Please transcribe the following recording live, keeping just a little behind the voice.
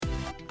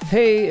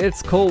Hey,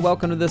 it's Cole.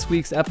 Welcome to this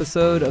week's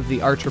episode of the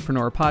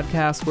Artrepreneur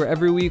Podcast, where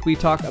every week we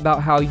talk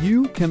about how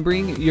you can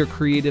bring your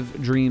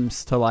creative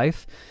dreams to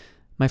life.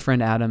 My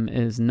friend Adam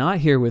is not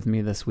here with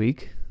me this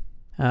week,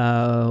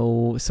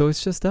 so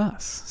it's just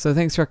us. So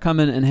thanks for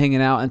coming and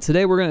hanging out. And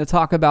today we're going to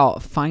talk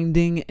about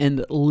finding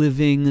and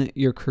living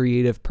your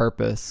creative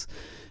purpose.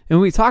 And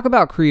when we talk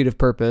about creative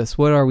purpose,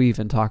 what are we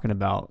even talking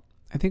about?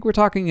 I think we're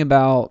talking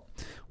about,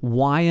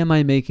 why am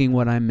I making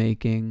what I'm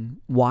making?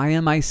 Why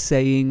am I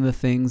saying the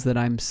things that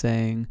I'm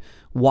saying?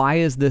 Why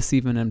is this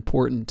even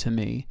important to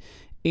me?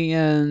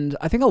 And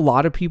I think a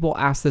lot of people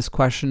ask this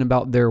question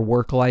about their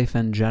work life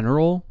in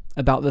general,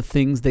 about the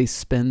things they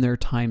spend their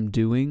time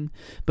doing.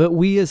 But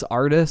we as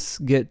artists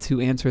get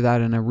to answer that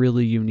in a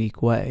really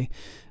unique way.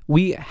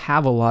 We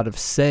have a lot of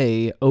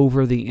say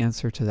over the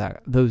answer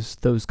to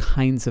those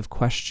kinds of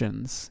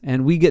questions.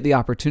 And we get the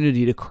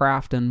opportunity to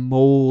craft and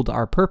mold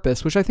our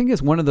purpose, which I think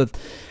is one of the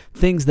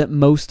things that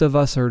most of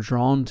us are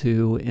drawn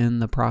to in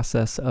the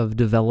process of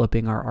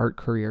developing our art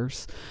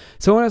careers.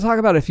 So I want to talk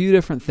about a few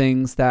different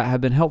things that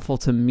have been helpful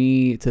to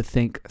me to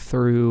think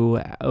through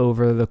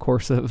over the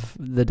course of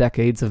the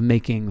decades of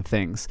making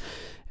things.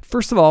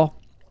 First of all,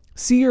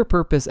 see your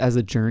purpose as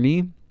a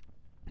journey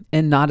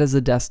and not as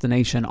a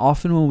destination.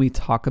 Often when we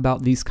talk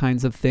about these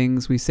kinds of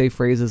things, we say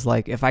phrases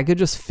like, if I could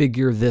just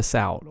figure this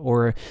out,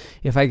 or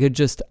if I could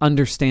just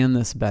understand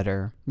this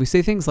better. We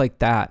say things like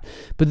that.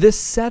 But this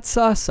sets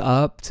us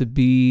up to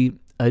be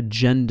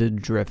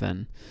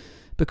agenda-driven.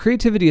 But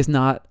creativity is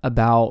not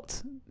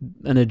about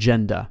an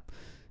agenda,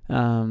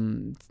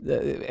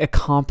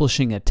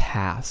 accomplishing a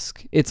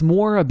task. It's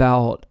more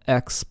about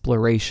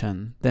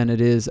exploration than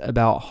it is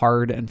about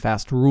hard and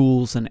fast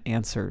rules and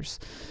answers.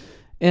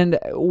 And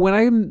when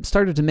I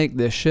started to make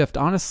this shift,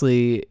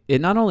 honestly, it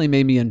not only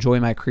made me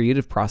enjoy my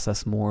creative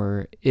process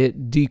more,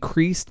 it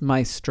decreased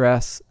my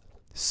stress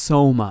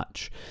so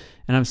much.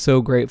 And I'm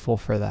so grateful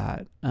for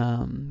that.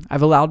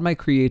 I've allowed my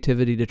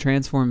creativity to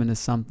transform into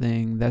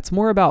something that's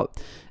more about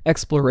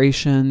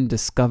exploration,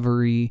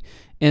 discovery,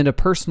 and a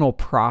personal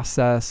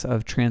process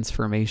of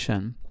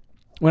transformation.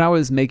 When I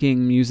was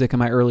making music in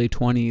my early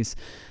 20s,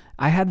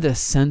 I had this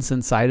sense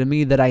inside of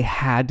me that I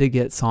had to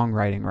get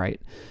songwriting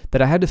right,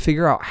 that I had to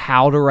figure out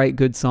how to write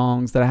good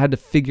songs, that I had to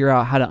figure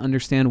out how to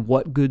understand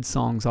what good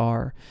songs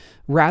are,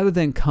 rather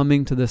than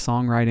coming to the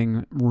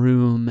songwriting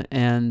room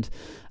and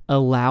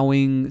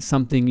allowing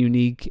something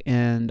unique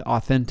and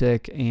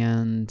authentic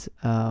and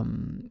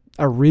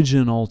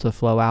original to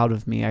flow out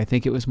of me. I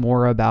think it was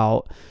more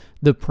about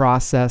the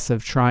process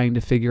of trying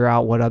to figure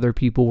out what other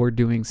people were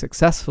doing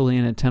successfully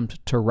and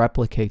attempt to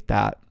replicate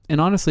that.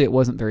 And honestly, it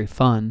wasn't very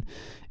fun.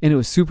 And it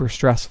was super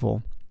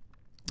stressful.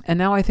 And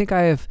now I think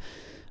I have,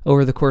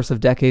 over the course of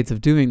decades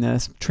of doing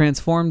this,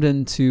 transformed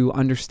into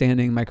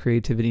understanding my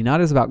creativity, not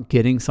as about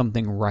getting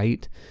something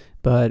right,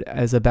 but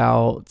as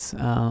about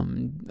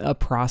a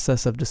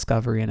process of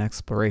discovery and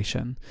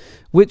exploration,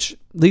 which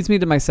leads me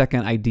to my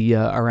second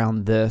idea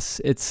around this.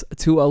 It's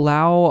to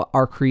allow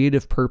our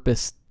creative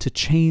purpose to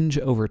change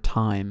over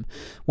time.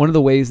 One of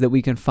the ways that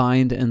we can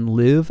find and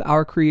live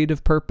our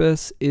creative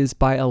purpose is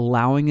by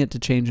allowing it to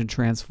change and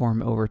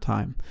transform over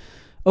time.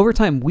 Over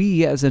time,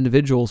 we as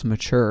individuals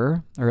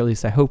mature, or at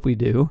least I hope we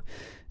do.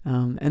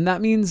 And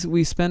that means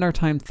we spend our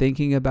time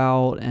thinking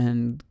about,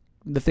 and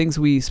the things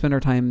we spend our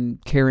time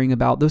caring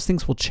about, those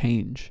things will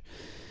change.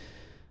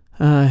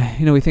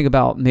 We think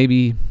about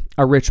maybe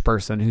a rich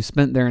person who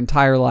spent their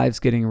entire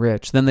lives getting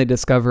rich. Then they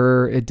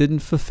discover it didn't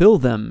fulfill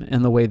them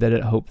in the way that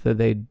it hoped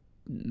that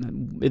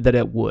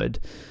it would.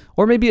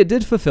 Or maybe it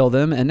did fulfill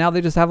them, and now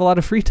they just have a lot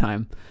of free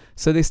time.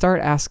 So they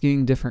start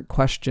asking different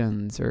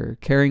questions or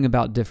caring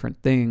about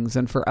different things.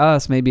 And for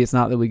us, maybe it's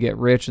not that we get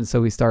rich and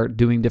so we start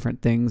doing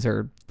different things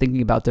or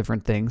thinking about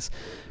different things.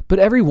 But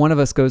every one of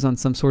us goes on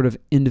some sort of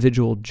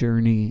individual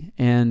journey,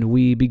 and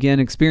we begin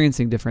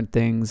experiencing different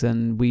things,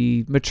 and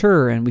we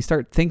mature and we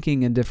start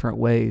thinking in different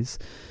ways.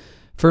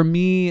 For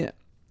me,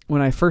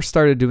 when I first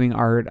started doing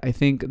art, I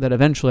think that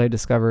eventually I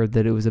discovered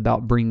that it was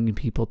about bringing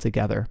people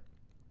together.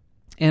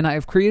 And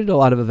I've created a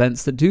lot of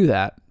events that do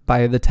that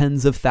by the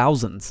tens of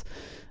thousands,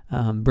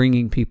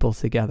 bringing people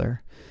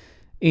together.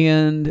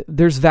 And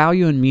there's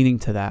value and meaning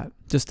to that,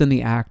 just in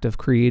the act of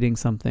creating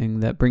something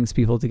that brings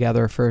people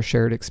together for a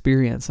shared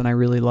experience. And I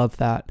really love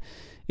that.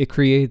 It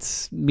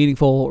creates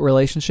meaningful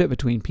relationship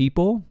between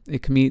people.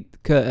 It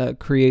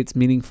creates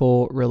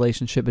meaningful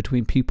relationship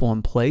between people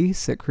and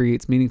place. It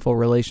creates meaningful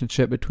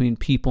relationship between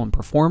people and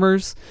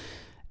performers.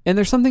 And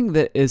there's something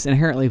that is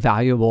inherently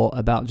valuable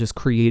about just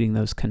creating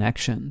those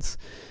connections.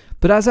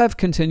 But as I've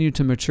continued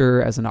to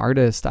mature as an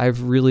artist,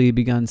 I've really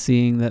begun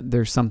seeing that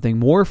there's something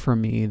more for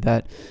me,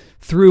 that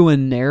through a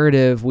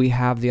narrative, we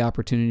have the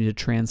opportunity to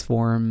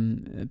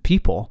transform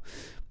people.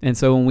 And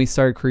so when we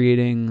started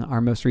creating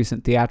our most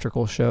recent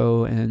theatrical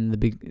show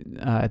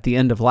at the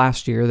end of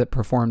last year that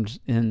performed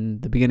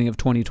in the beginning of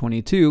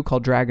 2022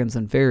 called Dragons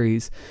and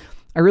Fairies,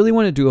 I really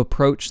wanted to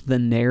approach the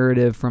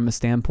narrative from a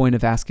standpoint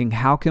of asking,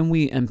 how can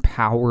we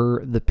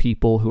empower the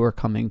people who are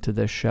coming to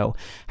this show?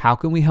 How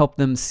can we help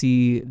them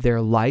see their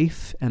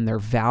life and their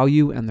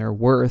value and their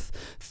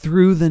worth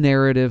through the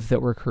narrative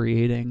that we're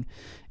creating?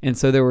 And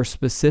so there were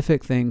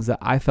specific things that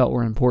I felt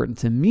were important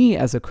to me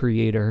as a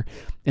creator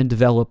in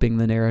developing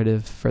the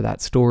narrative for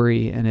that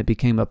story, and it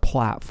became a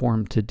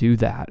platform to do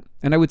that.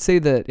 And I would say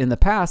that in the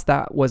past,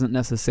 that wasn't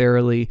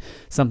necessarily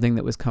something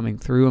that was coming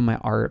through in my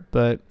art,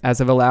 but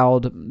as I've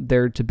allowed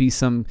there to be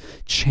some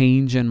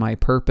change in my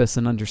purpose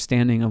and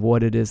understanding of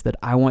what it is that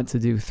I want to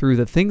do through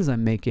the things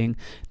I'm making,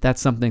 that's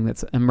something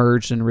that's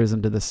emerged and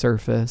risen to the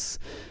surface.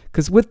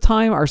 Because with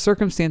time, our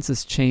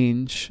circumstances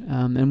change,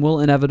 and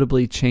we'll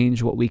inevitably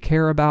change what we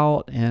care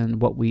about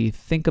and what we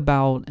think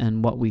about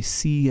and what we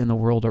see in the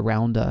world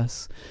around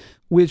us,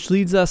 which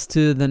leads us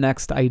to the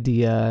next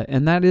idea,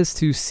 and that is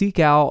to seek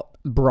out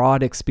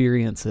broad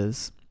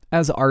experiences.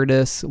 As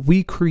artists,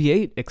 we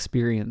create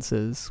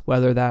experiences,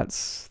 whether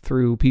that's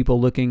through people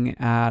looking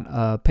at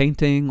a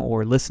painting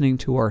or listening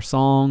to our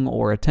song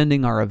or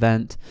attending our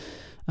event.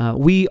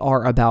 We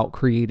are about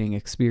creating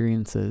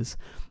experiences.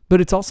 But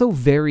it's also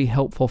very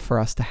helpful for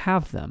us to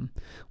have them,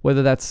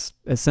 whether that's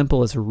as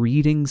simple as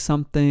reading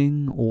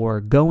something or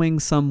going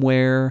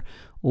somewhere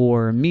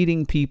or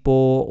meeting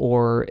people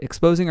or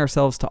exposing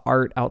ourselves to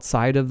art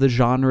outside of the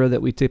genre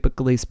that we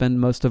typically spend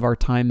most of our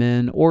time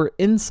in or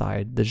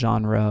inside the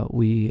genre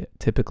we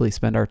typically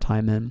spend our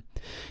time in.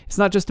 It's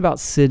not just about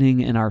sitting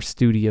in our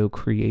studio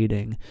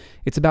creating.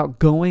 It's about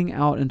going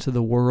out into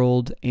the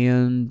world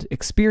and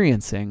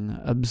experiencing,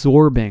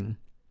 absorbing.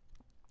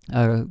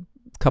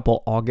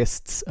 Couple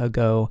Augusts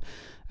ago,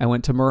 I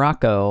went to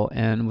Morocco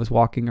and was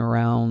walking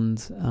around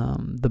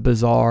the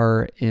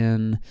bazaar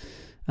in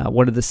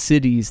one of the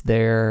cities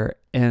there,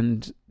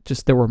 and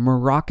just there were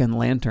Moroccan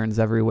lanterns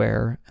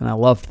everywhere, and I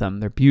loved them.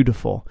 They're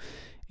beautiful.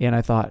 And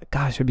I thought,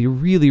 gosh, it'd be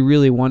really,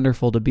 really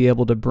wonderful to be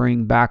able to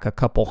bring back a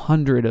couple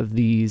hundred of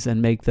these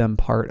and make them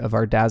part of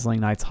our Dazzling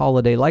Nights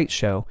holiday light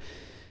show.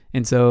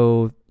 And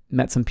so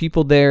met some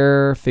people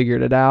there,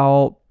 figured it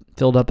out,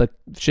 filled up a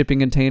shipping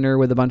container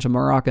with a bunch of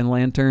Moroccan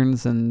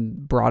lanterns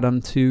and brought them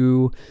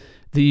to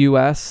the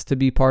U.S. to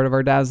be part of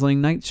our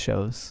Dazzling Nights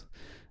shows.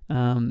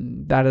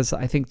 That is,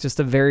 I think, just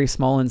a very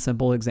small and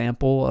simple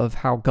example of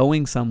how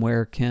going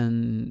somewhere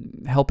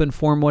can help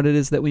inform what it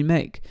is that we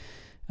make.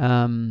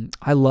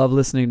 I love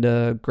listening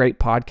to great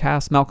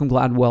podcasts. Malcolm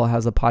Gladwell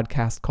has a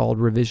podcast called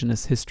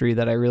Revisionist History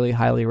that I really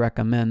highly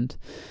recommend.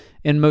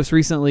 And most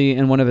recently,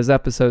 in one of his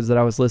episodes that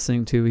I was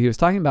listening to, he was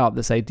talking about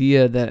this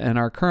idea that in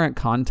our current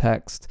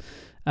context,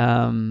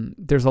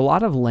 there's a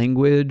lot of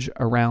language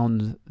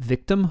around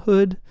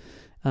victimhood,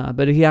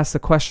 but he asked the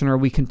question, are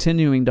we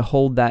continuing to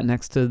hold that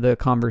next to the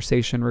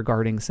conversation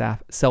regarding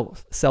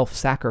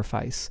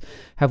self-sacrifice?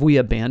 Have we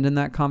abandoned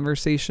that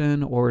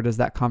conversation, or does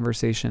that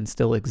conversation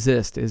still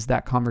exist? Is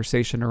that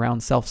conversation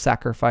around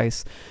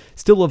self-sacrifice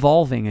still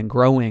evolving and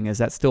growing? Is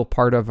that still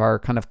part of our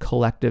kind of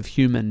collective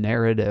human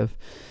narrative?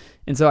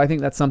 And so I think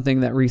that's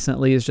something that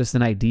recently is just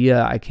an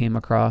idea I came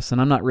across,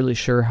 and I'm not really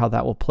sure how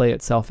that will play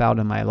itself out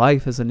in my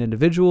life as an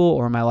individual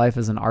or my life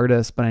as an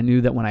artist, but I knew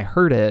that when I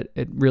heard it,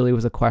 it really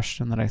was a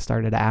question that I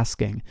started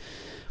asking.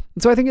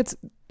 And so I think it's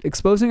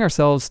exposing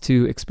ourselves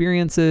to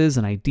experiences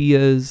and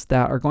ideas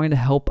that are going to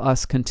help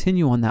us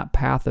continue on that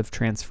path of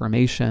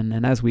transformation,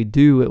 and as we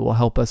do, it will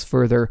help us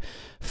further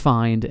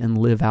find and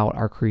live out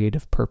our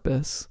creative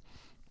purpose.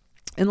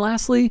 And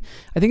lastly,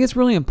 I think it's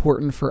really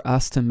important for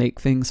us to make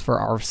things for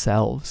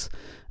ourselves.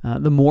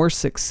 The more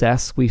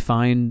success we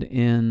find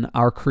in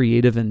our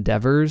creative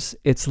endeavors,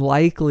 it's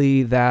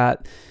likely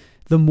that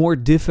the more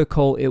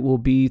difficult it will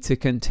be to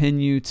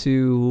continue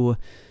to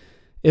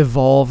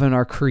evolve in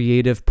our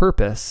creative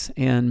purpose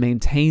and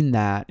maintain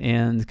that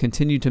and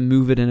continue to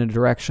move it in a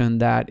direction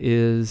that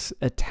is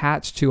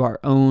attached to our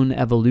own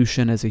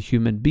evolution as a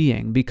human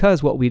being.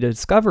 Because what we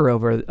discover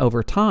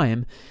over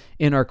time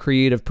in our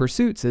creative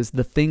pursuits is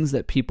the things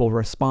that people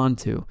respond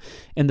to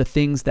and the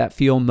things that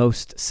feel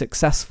most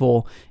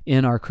successful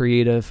in our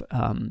creative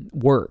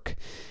work.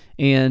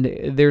 And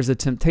there's a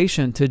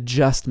temptation to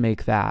just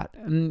make that.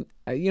 And,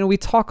 we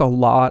talk a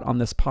lot on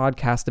this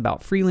podcast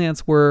about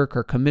freelance work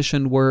or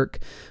commissioned work,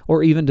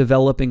 or even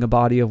developing a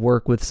body of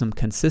work with some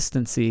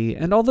consistency.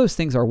 And all those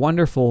things are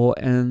wonderful,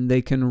 and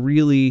they can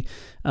really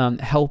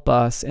help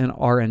us in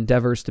our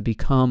endeavors to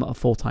become a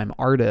full-time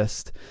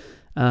artist.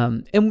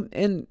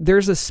 And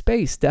there's a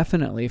space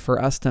definitely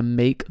for us to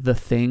make the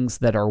things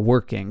that are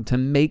working, to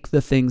make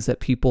the things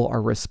that people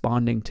are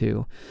responding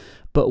to.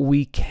 But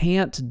we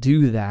can't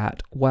do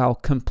that while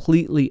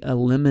completely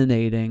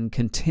eliminating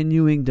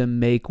continuing to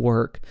make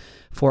work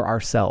for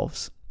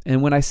ourselves.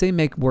 And when I say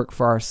make work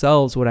for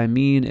ourselves, what I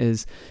mean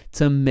is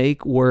to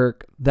make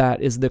work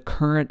that is the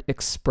current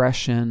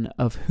expression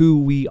of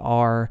who we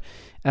are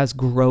as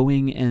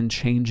growing and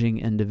changing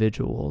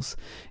individuals.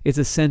 It's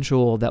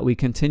essential that we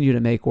continue to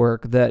make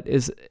work that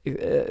is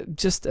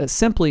just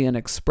simply an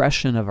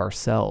expression of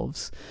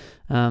ourselves.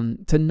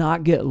 to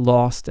not get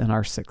lost in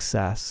our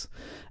success.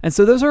 And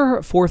so those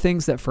are 4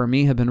 things that for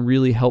me have been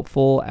really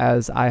helpful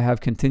as I have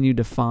continued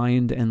to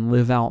find and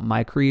live out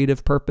my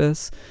creative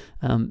purpose,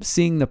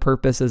 seeing the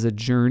purpose as a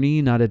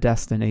journey, not a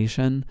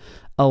destination,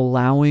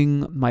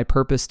 allowing my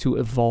purpose to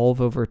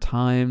evolve over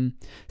time,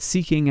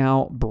 seeking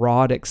out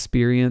broad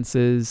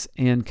experiences,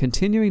 and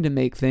continuing to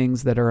make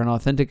things that are an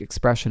authentic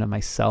expression of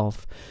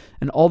myself.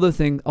 And all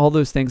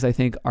those things I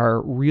think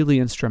are really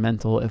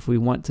instrumental if we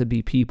want to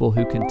be people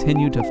who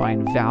continue to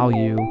find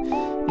value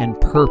and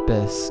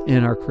purpose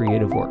in our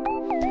creative work.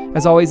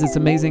 As always, it's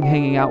amazing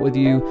hanging out with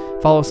you.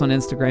 Follow us on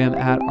Instagram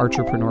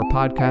 @Archerpreneur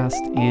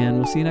Podcast, and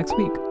we'll see you next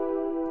week.